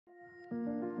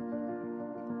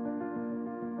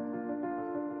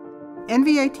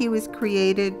NVIT was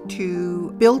created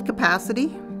to build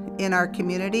capacity in our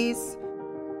communities.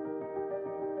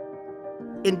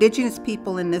 Indigenous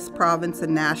people in this province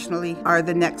and nationally are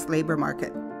the next labor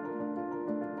market.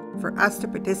 For us to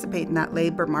participate in that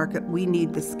labor market, we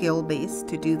need the skill base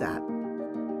to do that.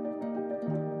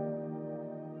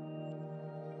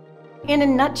 In a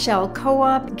nutshell,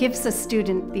 co-op gives a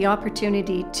student the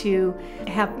opportunity to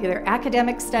have their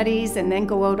academic studies and then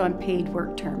go out on paid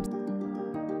work terms.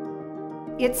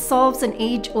 It solves an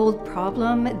age-old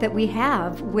problem that we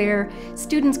have where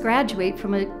students graduate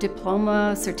from a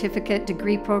diploma, certificate,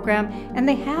 degree program, and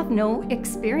they have no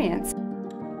experience.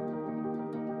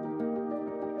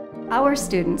 Our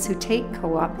students who take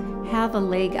co-op have a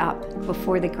leg up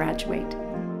before they graduate.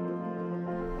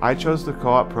 I chose the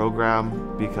co-op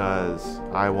program because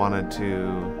I wanted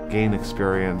to gain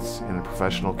experience in a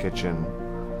professional kitchen,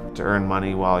 to earn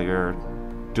money while you're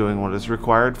doing what is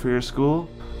required for your school,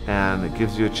 and it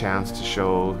gives you a chance to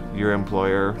show your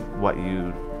employer what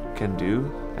you can do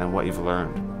and what you've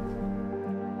learned.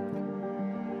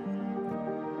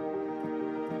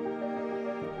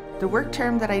 The work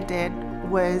term that I did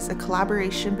was a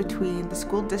collaboration between the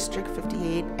School District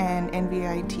 58 and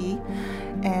NVIT,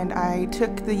 and I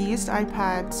took the used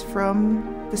iPads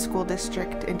from the school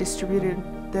district and distributed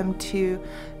them to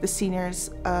the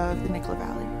seniors of the Nicola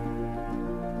Valley.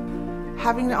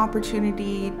 Having the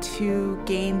opportunity to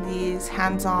gain these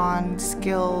hands-on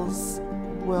skills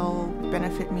will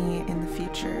benefit me in the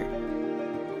future.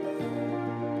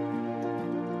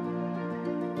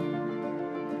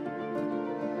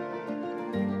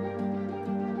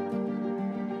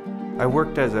 I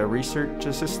worked as a research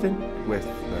assistant with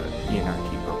the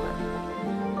ENRT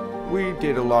program. We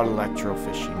did a lot of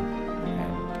electrofishing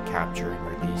and capture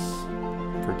and release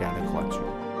for data collection.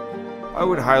 I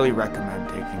would highly recommend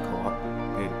taking co-op.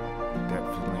 It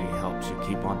definitely helps you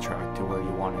keep on track to where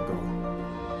you want to go.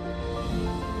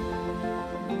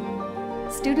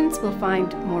 Students will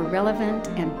find more relevant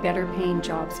and better paying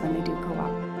jobs when they do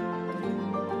co-op.